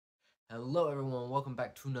Hello everyone, welcome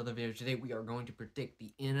back to another video. Today we are going to predict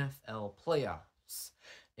the NFL playoffs.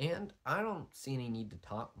 And I don't see any need to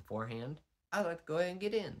talk beforehand. I'd like to go ahead and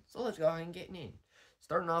get in. So let's go ahead and get in.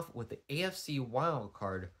 Starting off with the AFC wild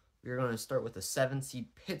card, we're going to start with the 7 seed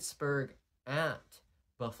Pittsburgh at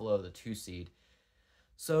Buffalo, the 2 seed.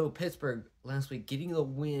 So Pittsburgh last week getting the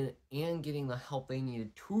win and getting the help they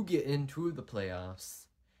needed to get into the playoffs.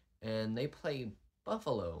 And they played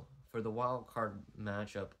Buffalo for the wild card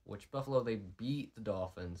matchup, which Buffalo they beat the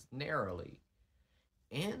Dolphins narrowly.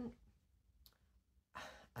 And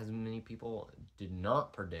as many people do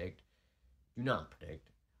not predict,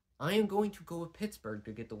 I am going to go with Pittsburgh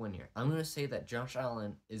to get the win here. I'm going to say that Josh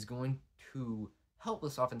Allen is going to help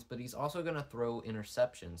this offense, but he's also going to throw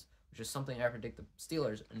interceptions, which is something I predict the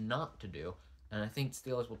Steelers not to do. And I think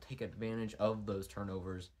Steelers will take advantage of those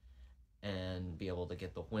turnovers and be able to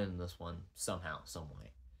get the win in this one somehow, some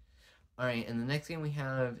way. All right, and the next game we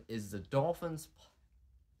have is the Dolphins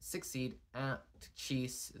 6 seed at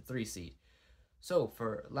Chiefs 3 seed. So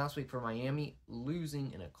for last week for Miami,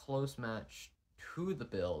 losing in a close match to the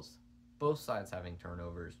Bills, both sides having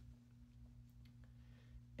turnovers.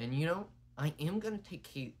 And I am going to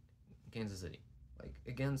take Kansas City. Like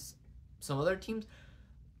against some other teams,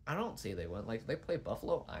 I don't say they win. Like if they play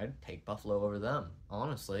Buffalo, I'd take Buffalo over them,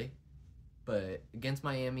 honestly. But against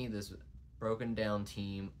Miami, this broken down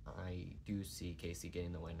team, I do see KC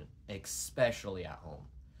getting the win, especially at home.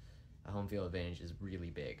 A home field advantage is really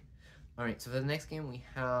big. All right, so for the next game, we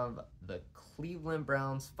have the Cleveland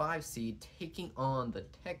Browns 5 seed taking on the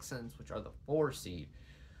Texans, which are the 4 seed.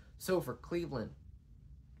 So for Cleveland,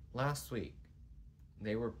 last week,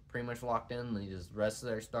 they were pretty much locked in. They just rested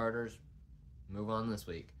their starters, move on this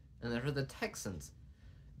week. And then for the Texans,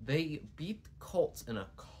 they beat the Colts in a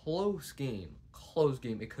close game.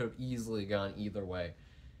 It could have easily gone either way.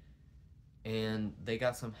 And they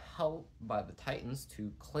got some help by the Titans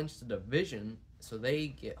to clinch the division, so they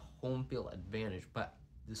get home field advantage. But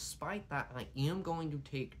despite that, I am going to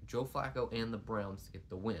take Joe Flacco and the Browns to get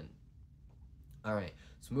the win. All right,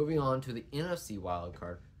 so moving on to the NFC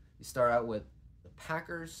wildcard. We start out with the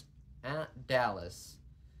Packers at Dallas,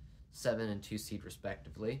 7 and 2 seed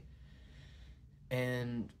respectively.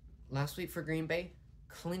 And last week for Green Bay,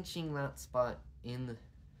 clinching that spot in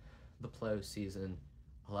the postseason,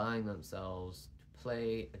 allowing themselves to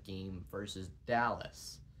play a game versus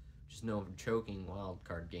Dallas, which is known for choking wild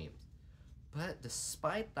card games. But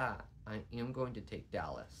despite that, I am going to take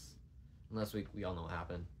Dallas. And last week, we all know what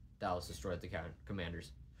happened. Dallas destroyed the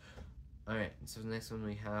Commanders. All right, so the next one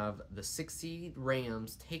we have the 6 seed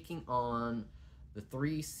Rams taking on the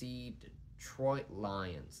 3 seed Detroit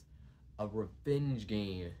Lions. A revenge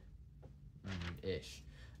game-ish.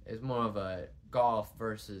 It's more of a Goff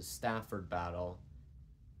versus Stafford battle,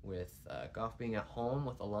 with Goff being at home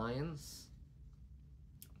with the Lions.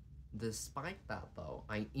 Despite that, though,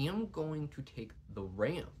 I am going to take the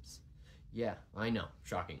Rams. Yeah, I know,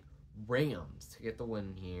 shocking. Rams to get the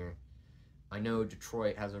win here. I know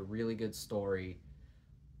Detroit has a really good story,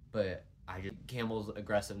 but Campbell's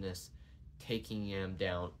aggressiveness taking him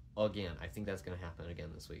down again. I think that's going to happen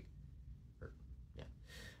again this week.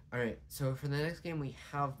 All right, so for the next game, we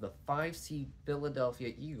have the 5 seed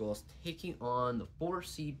Philadelphia Eagles taking on the 4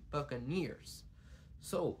 seed Buccaneers.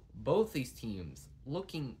 So both these teams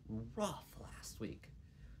looking rough last week.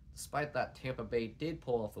 Despite that, Tampa Bay did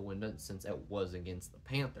pull off the win since it was against the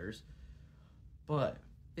Panthers. But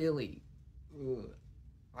Philly,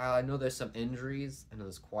 I know there's some injuries. I know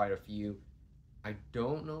there's quite a few. I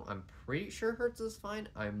don't know. I'm pretty sure Hurts is fine.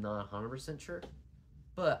 I'm not 100% sure.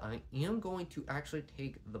 But I am going to actually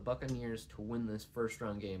take the Buccaneers to win this first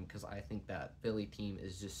round game because I think that Philly team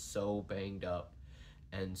is just so banged up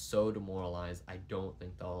and so demoralized. I don't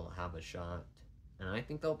think they'll have a shot. And I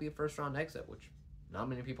think they'll be a first round exit, which not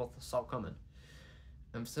many people saw coming.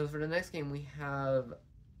 So for the next game, we have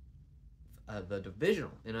the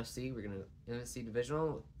divisional NFC. We're going to NFC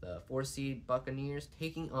divisional with the 4 seed Buccaneers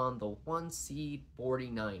taking on the 1 seed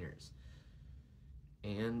 49ers.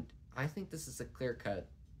 And I think this is a clear-cut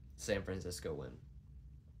San Francisco win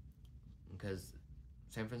because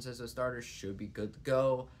San Francisco starters should be good to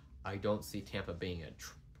go. I don't see Tampa being a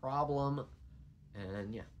problem.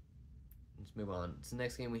 And yeah, let's move on. So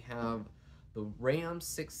next game we have the Rams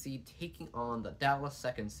 6 seed taking on the Dallas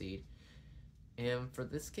 2nd seed. And for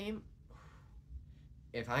this game,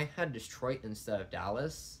 if I had Detroit instead of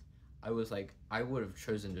Dallas, I would have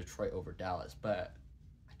chosen Detroit over Dallas, but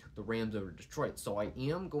the Rams over Detroit. So I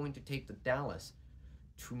am going to take the Dallas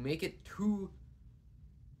to make it to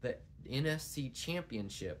the NFC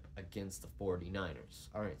Championship against the 49ers.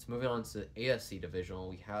 All right, so moving on to the AFC divisional,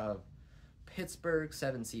 we have Pittsburgh,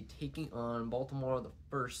 7 seed, taking on Baltimore, the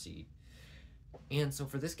 1st seed. And so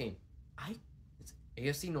for this game, it's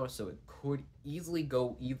AFC North, so it could easily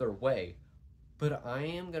go either way. But I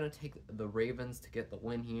am going to take the Ravens to get the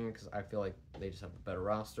win here because I feel like they just have the better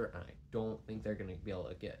roster, and I don't think they're going to be able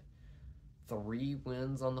to get 3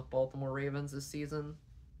 wins on the Baltimore Ravens this season.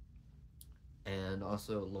 And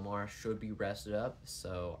also, Lamar should be rested up,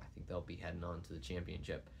 so I think they'll be heading on to the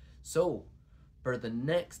championship. So, for the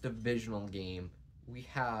next divisional game, we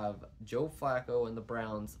have Joe Flacco and the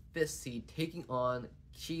Browns, 5th seed, taking on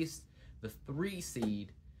Chiefs, the 3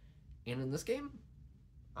 seed. And in this game,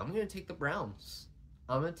 I'm going to take the Browns.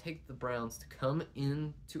 I'm going to take the Browns to come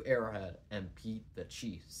into Arrowhead and beat the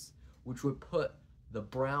Chiefs, which would put the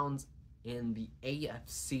Browns in the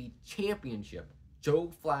AFC Championship.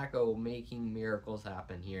 Joe Flacco making miracles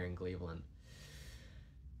happen here in Cleveland.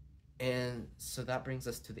 And so that brings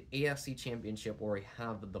us to the AFC Championship, where we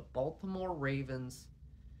have the Baltimore Ravens,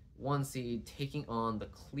 1 seed, taking on the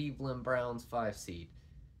Cleveland Browns, 5 seed.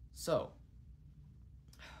 So,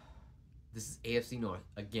 this is AFC North.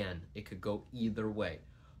 Again, it could go either way.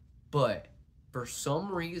 But, for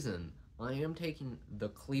some reason, I am taking the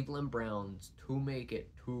Cleveland Browns to make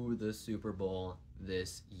it to the Super Bowl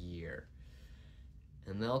this year.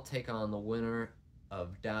 And they'll take on the winner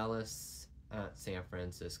of Dallas at San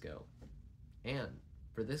Francisco. And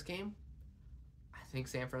for this game, I think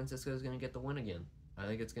San Francisco is going to get the win again. I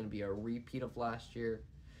think it's going to be a repeat of last year.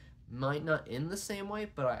 Might not in the same way,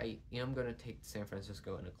 but I am going to take San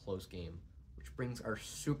Francisco in a close game, which brings our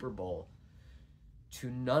Super Bowl to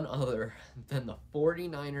none other than the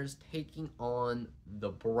 49ers taking on the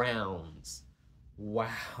Browns.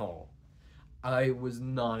 Wow. I was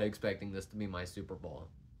not expecting this to be my Super Bowl.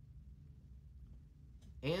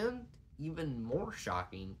 And even more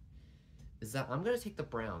shocking is that I'm going to take the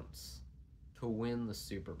Browns to win the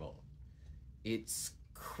Super Bowl. It's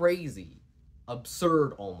crazy,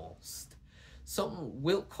 absurd almost. Some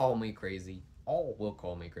will call me crazy, all will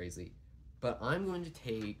call me crazy, but I'm going to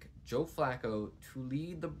take Joe Flacco to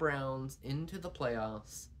lead the Browns into the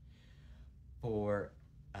playoffs for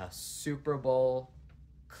a Super Bowl.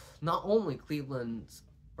 Not only Cleveland's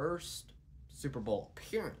first Super Bowl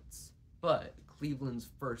appearance, but Cleveland's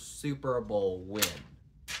first Super Bowl win.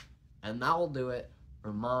 And that will do it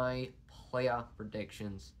for my playoff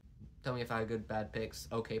predictions. Tell me if I had good, bad picks,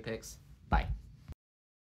 okay picks. Bye.